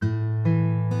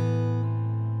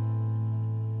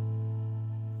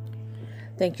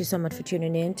Thank you so much for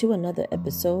tuning in to another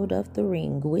episode of The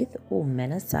Ring with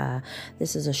Omenasa.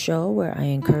 This is a show where I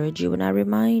encourage you and I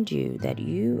remind you that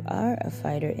you are a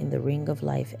fighter in the ring of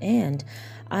life, and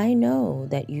I know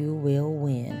that you will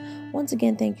win. Once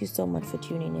again, thank you so much for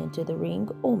tuning in to The Ring.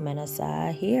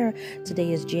 Omenasa here.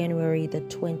 Today is January the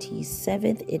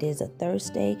 27th. It is a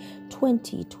Thursday,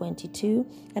 2022,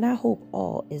 and I hope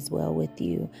all is well with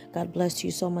you. God bless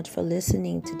you so much for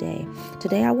listening today.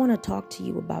 Today, I want to talk to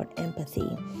you about empathy.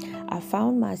 I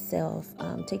found myself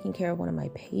taking care of one of my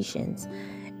patients,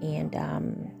 and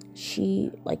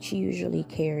she usually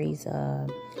carries a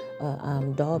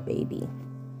doll baby,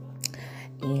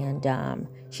 and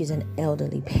she's an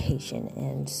elderly patient,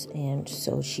 and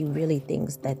so she really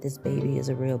thinks that this baby is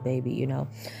a real baby,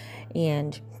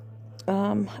 and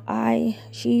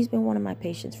she's been one of my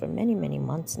patients for many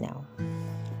months now,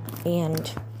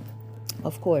 and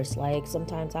of course, like,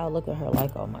 sometimes I'll look at her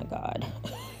like, oh my God.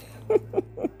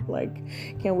 Like,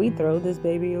 can we throw this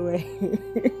baby away?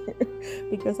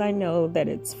 Because I know that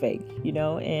it's fake,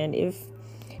 and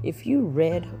if you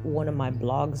read one of my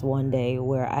blogs one day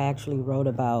where I actually wrote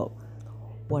about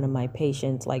one of my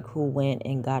patients, like, who went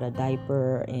and got a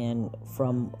diaper and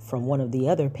from one of the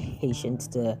other patients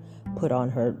to put on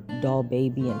her doll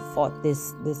baby, and fought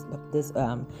this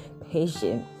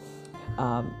patient,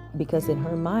 because in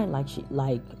her mind,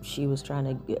 she was trying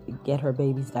to get her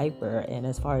baby's diaper, and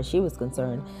as far as she was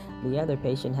concerned, the other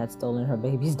patient had stolen her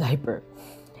baby's diaper,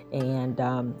 and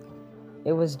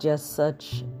it was just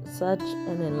such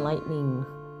an enlightening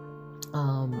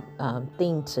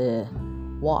thing to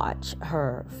watch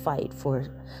her fight for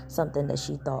something that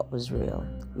she thought was real,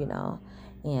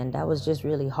 and that was just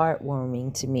really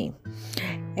heartwarming to me.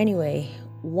 Anyway,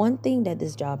 one thing that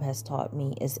this job has taught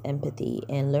me is empathy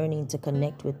and learning to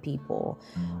connect with people,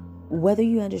 whether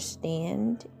you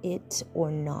understand it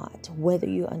or not, whether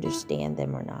you understand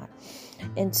them or not.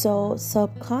 And so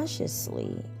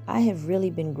subconsciously, I have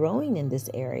really been growing in this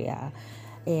area.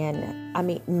 And I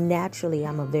mean, naturally,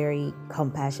 I'm a very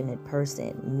compassionate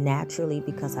person. Naturally,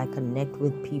 because I connect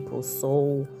with people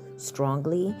so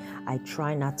strongly, I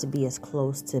try not to be as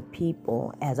close to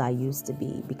people as I used to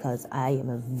be, because I am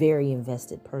a very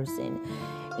invested person,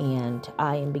 and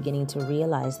I am beginning to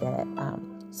realize that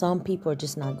some people are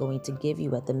just not going to give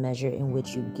you at the measure in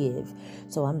which you give.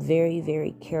 So I'm very,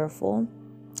 very careful,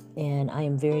 and I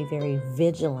am very, very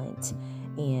vigilant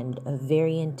and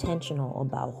very intentional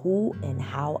about who and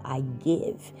how I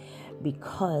give,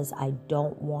 because I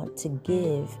don't want to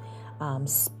give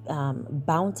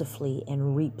bountifully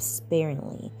and reap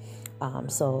sparingly.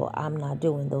 So I'm not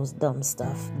doing those dumb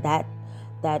stuff that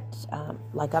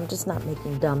I'm just not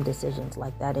making dumb decisions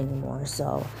like that anymore.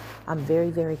 So I'm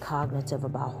very, very cognitive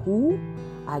about who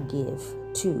I give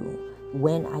to,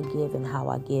 when I give, and how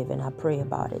I give, and I pray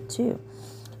about it too.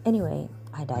 Anyway,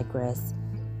 I digress.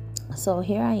 So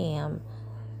here I am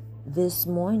this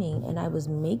morning, and I was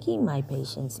making my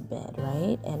patient's bed,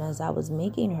 right? And as I was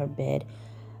making her bed,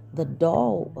 the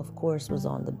doll, of course, was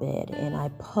on the bed, and I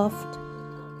puffed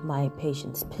my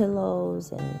patient's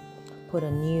pillows and put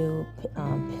a new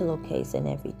pillowcase and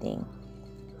everything.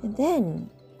 And then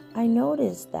I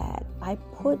noticed that I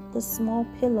put the small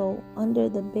pillow under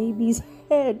the baby's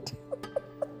head.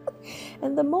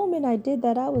 And the moment I did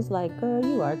that, I was like, girl,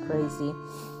 you are crazy.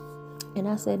 And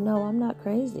I said, no, I'm not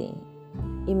crazy.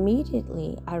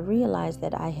 Immediately, I realized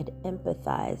that I had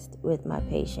empathized with my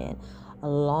patient.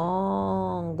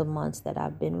 Along the months that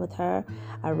I've been with her,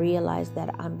 I realized that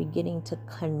I'm beginning to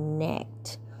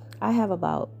connect. I have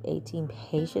about 18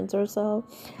 patients or so,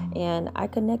 and I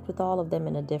connect with all of them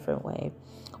in a different way.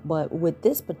 But with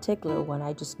this particular one,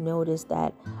 I just noticed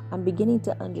that I'm beginning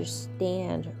to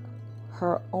understand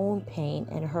her own pain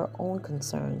and her own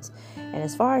concerns. And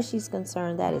as far as she's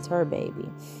concerned, that is her baby.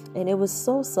 And it was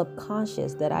so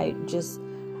subconscious that I just,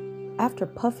 after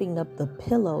puffing up the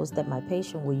pillows that my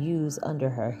patient would use under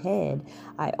her head,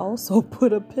 I also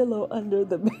put a pillow under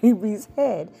the baby's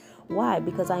head. Why?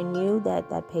 Because I knew that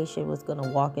that patient was going to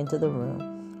walk into the room,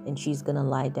 and she's going to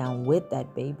lie down with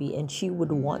that baby, and she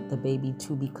would want the baby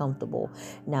to be comfortable.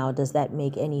 Now, does that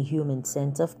make any human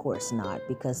sense? Of course not,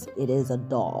 because it is a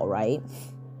doll, right?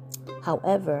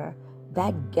 However,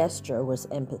 that gesture was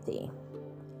empathy.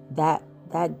 That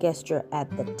gesture at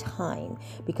the time,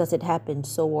 because it happened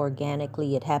so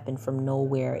organically, it happened from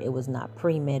nowhere, it was not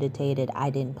premeditated, I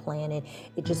didn't plan it,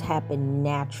 it just happened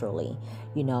naturally,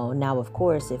 Now, of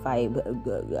course, if I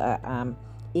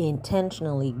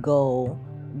intentionally go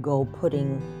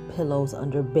putting pillows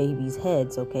under babies'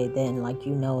 heads, okay, then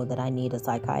that I need a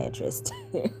psychiatrist.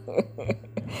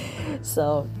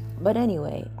 So, but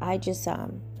anyway, I just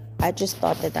I just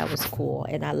thought that was cool,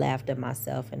 and I laughed at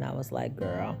myself, and I was like,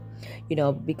 girl,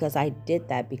 because I did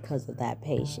that because of that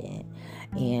patient.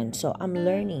 And so I'm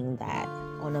learning that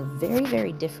on a very,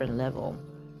 very different level.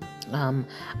 I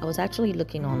was actually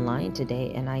looking online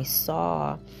today, and I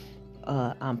saw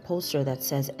a poster that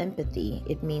says empathy.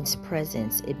 It means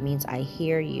presence. It means I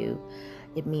hear you.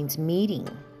 It means meeting,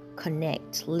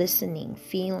 connect, listening,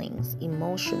 feelings,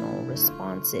 emotional,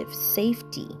 responsive,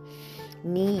 safety,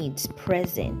 needs,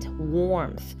 present,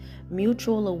 warmth,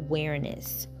 mutual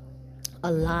awareness,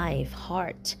 alive,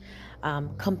 heart,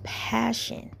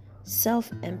 compassion,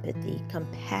 self-empathy,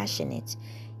 compassionate,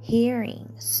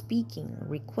 hearing, speaking,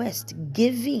 request,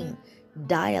 giving,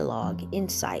 dialogue,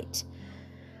 insight.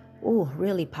 Oh,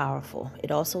 really powerful.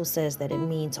 It also says that it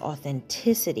means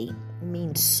authenticity, it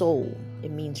means soul,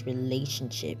 it means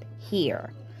relationship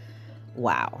here.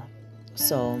 Wow.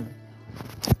 So,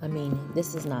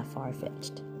 this is not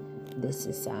far-fetched. This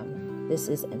is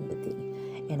empathy.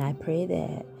 And I pray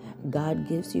that God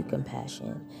gives you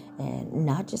compassion, and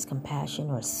not just compassion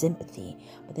or sympathy,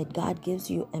 but that God gives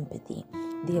you empathy,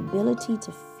 the ability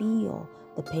to feel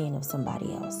the pain of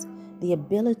somebody else, the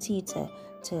ability to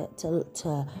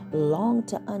long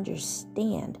to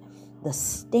understand the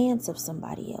stance of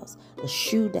somebody else, the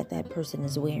shoe that person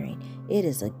is wearing. It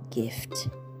is a gift.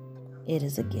 It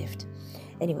is a gift.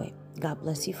 Anyway, God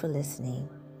bless you for listening.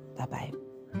 Bye-bye.